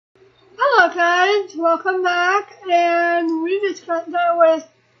up, guys? Welcome back, and we just got done with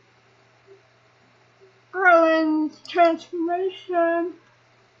Garland's transformation.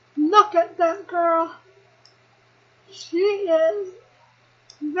 Look at that girl. She is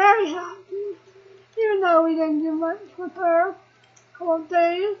very happy. Even though we didn't do much with her a couple of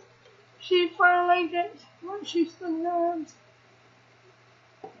days, she finally gets what she deserves.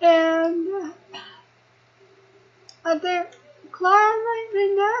 And I think Clara might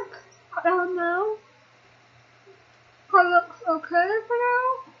be next. I don't know. Her looks okay for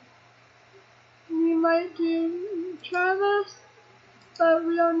now. We might do Travis, but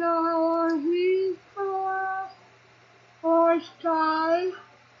we don't know how long he's gonna last. Or Sky.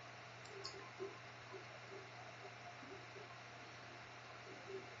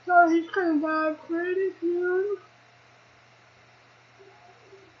 So he's gonna die pretty soon.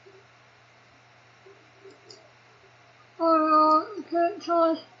 Oh no, I can't tell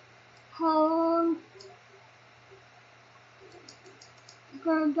us how long he's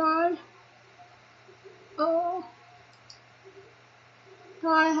gonna die. Oh,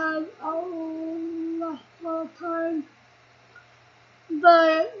 Guy has a lot of time.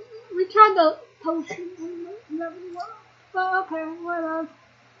 But we tried the potion and it never worked. But okay, whatever.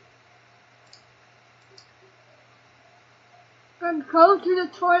 And go to the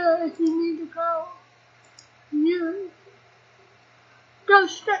toilet if you need to go. You go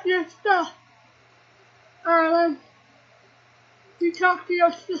get your stuff. Arlen, you talk to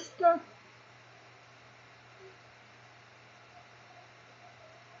your sister.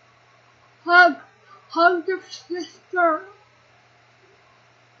 Hug your sister.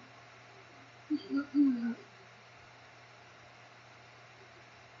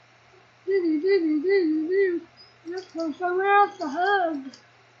 Let's go somewhere else to hug.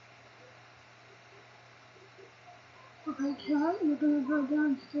 Okay, Cat, you're gonna go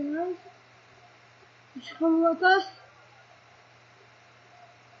downstairs. You should come with us.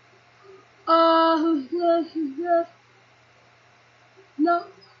 Who's this? Who's this? No.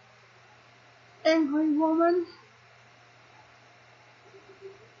 Angry woman.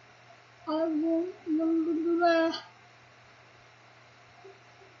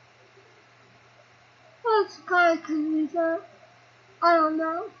 This guy can use that. I don't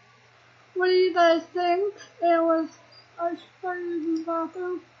know. What do you guys think? It was I sprayed in the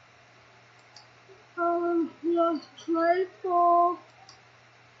bathroom. Just playful.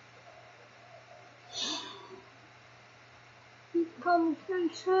 Deep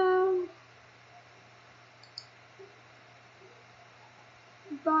conversation.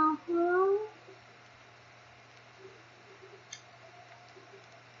 Bathroom.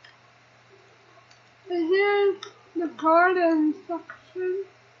 And here's the garden section.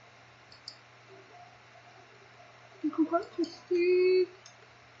 You can put your seeds.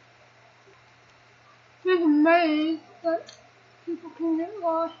 There's a maze that people can get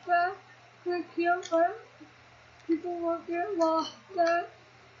lost at. They're cute, but people will get lost at.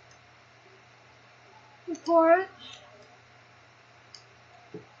 The porch.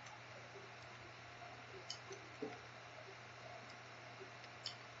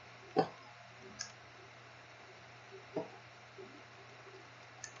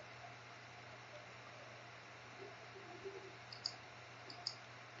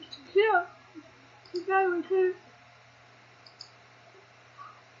 It's cute. It's very cute.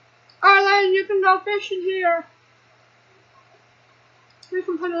 Arlen, you can go fishing here. We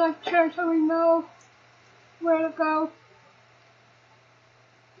can put it like chair so we know where to go.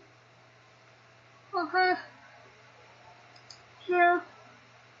 Okay. Here.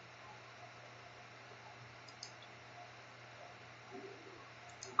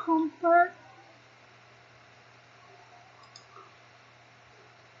 Comfort.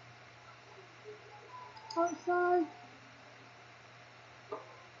 Outside.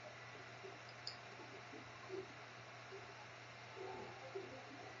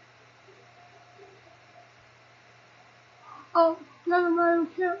 Oh, never mind,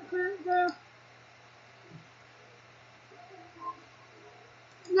 we can't put it there.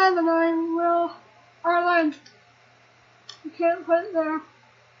 Never mind, we'll Arlen. We can't put it there.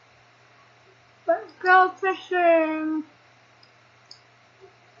 Let's go fishing.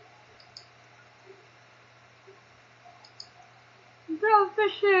 Go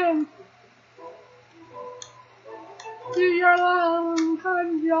fishing. Do your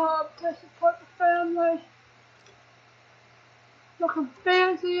long-time job to support the family. Looking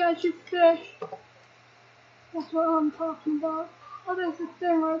fancy as you fish. That's what I'm talking about. Oh, there's a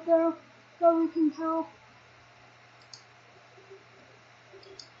thing right there that we can tell.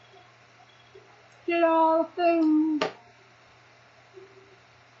 Get all the things.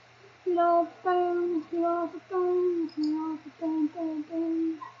 Get off the phone, get off the phone, get off the phone, phone,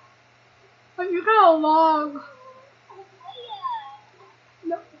 phone. But you got a log.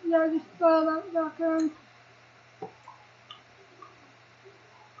 No, yeah, just throw that back in.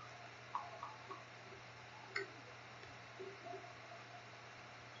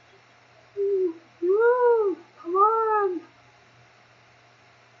 Woo! Come on!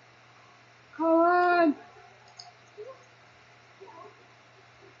 Come on!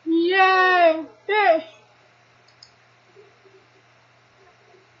 Yay! Fish!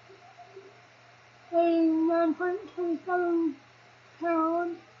 Weighing 9.27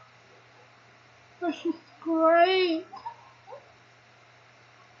 pounds. This is great!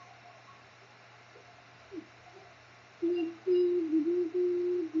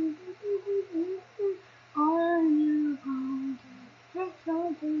 Are you going to fix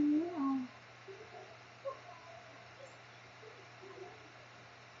something else?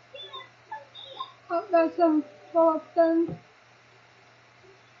 Oh, there's some Philippines.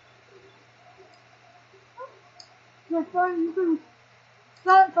 Your friend, you can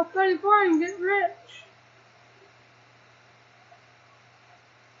sell it for 34 and get rich.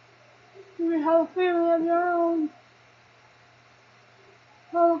 You can have a family of your own.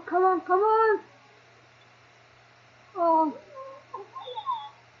 Oh, come on, come on! Oh,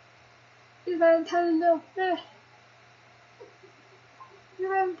 you got a tiny little fish. You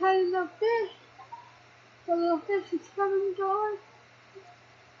got a tiny little fish. The little fish is coming down.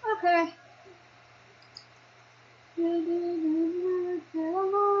 Okay. Get along.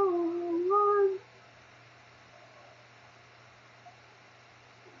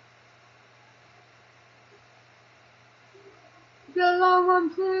 Get along one,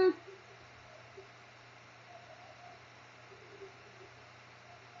 please.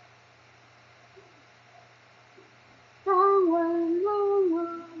 Long way, long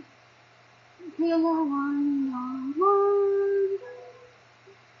way. Get along, long way.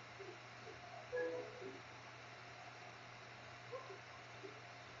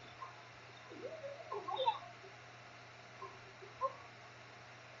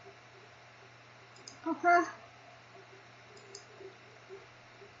 Okay.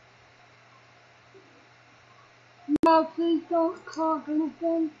 No, please don't clog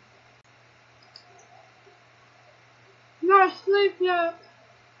anything. Not asleep yet.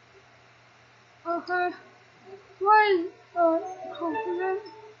 Okay. Why confident?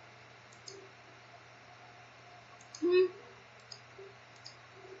 Please.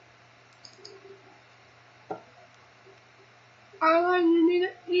 Island, you need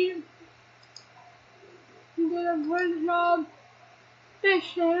to eat. You did a great job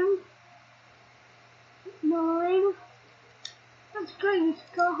fishing. 9. That's good.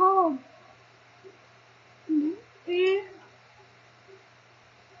 Just go home. 8.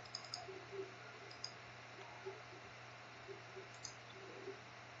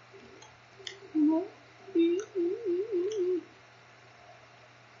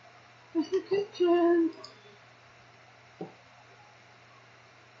 There's the kitchen.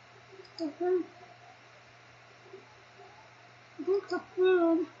 Okay. I think the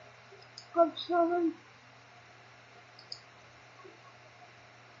food of 7.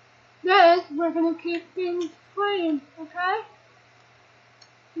 This, we're gonna keep things clean, okay?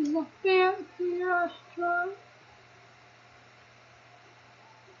 This is a fancy restaurant.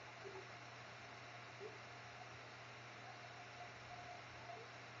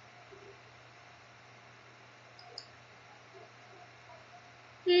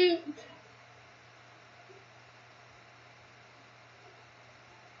 Eat.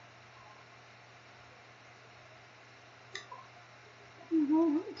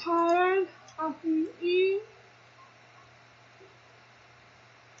 I'm tired after you eat.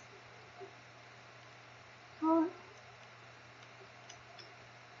 So,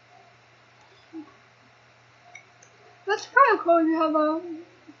 that's kind of cool. You have a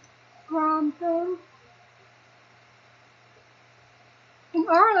ground thing. In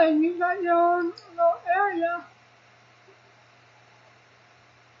Ireland, you got your own little area.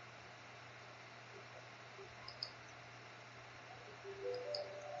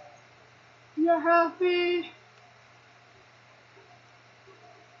 You're happy.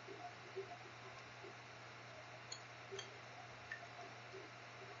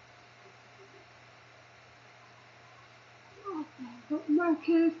 But my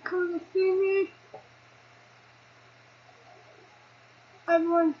kids come to see me.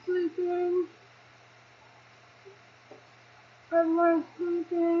 Everyone's sleeping. Everyone's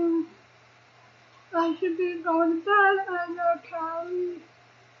sleeping. I should be going to bed. I know Callie.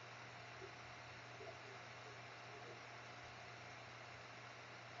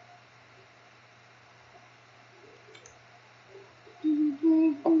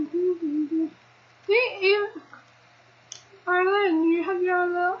 See, Arlen, you have your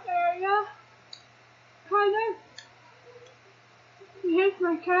little area, kind of. Here's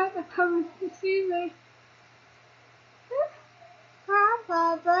my cat that comes to see me. Hi,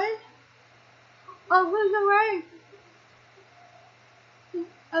 Bubba. Oh, who's awake? Is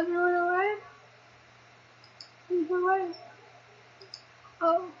everyone awake? Who's awake?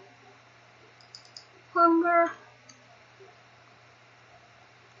 Oh, hunger.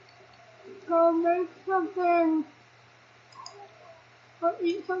 Go make something. Or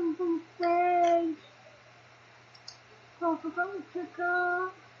eat something big. Talk about the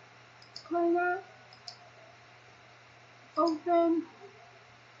pickup. Clean up. Open.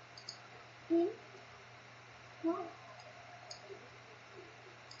 Eat. No.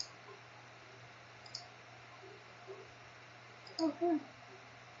 Okay.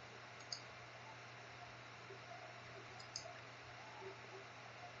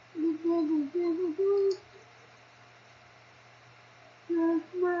 There's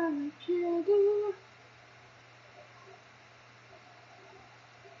my kitty.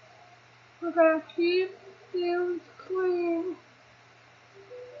 We're gonna keep things clean.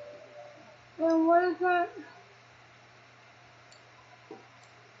 And what is that?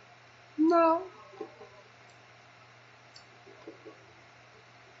 No.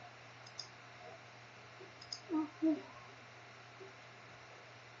 Okay.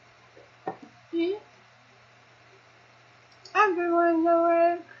 Eat. Everyone's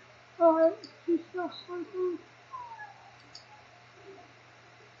awake. Oh, wait, she's still sleeping.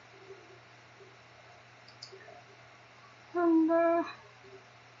 And, oh,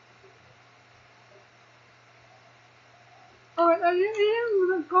 wait, are you eating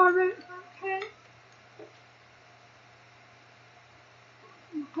the garbage cake?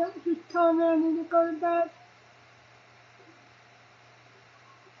 Don't just tell me I need to go to bed.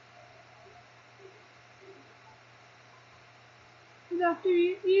 And after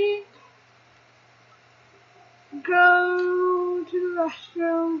you eat, go to the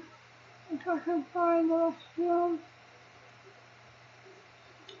restroom. If I can find the restroom.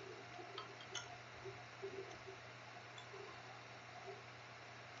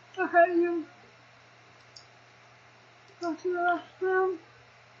 Okay, you go to the restroom.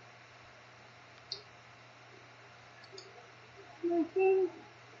 Sleeping.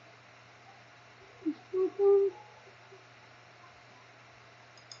 Sleeping.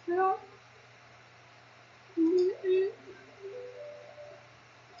 Get up. You need to eat.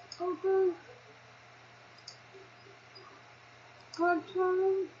 Open. God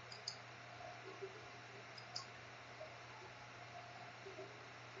time.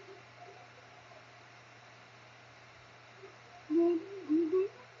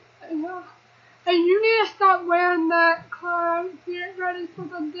 Yeah. And you need to stop wearing that, Clara. Get ready for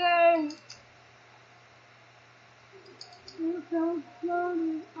the day. You feel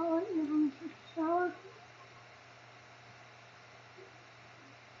slowly. Oh, you're going to take a shower.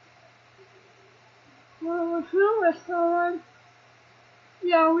 Well, we're through with someone.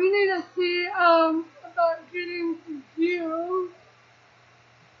 Yeah, we need to see about getting views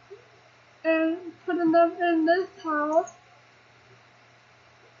and putting them in this house.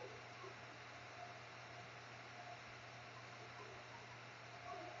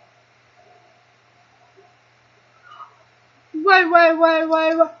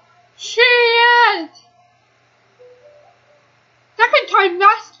 Wait. She is! Second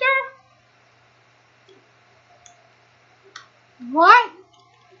trimester? What?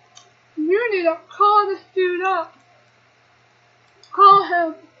 You need to call this dude up. Call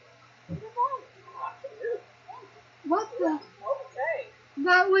him. What the?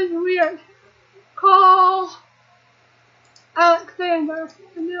 That was weird. Call Alexander.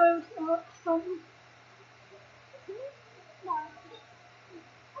 I knew it was something.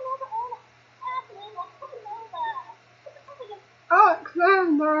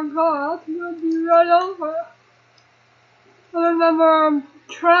 Alexander, God, you'll be right over. I remember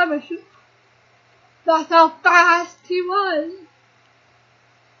Travis. That's how fast he was.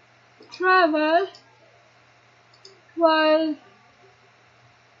 Travis was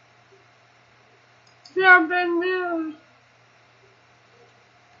Share big news.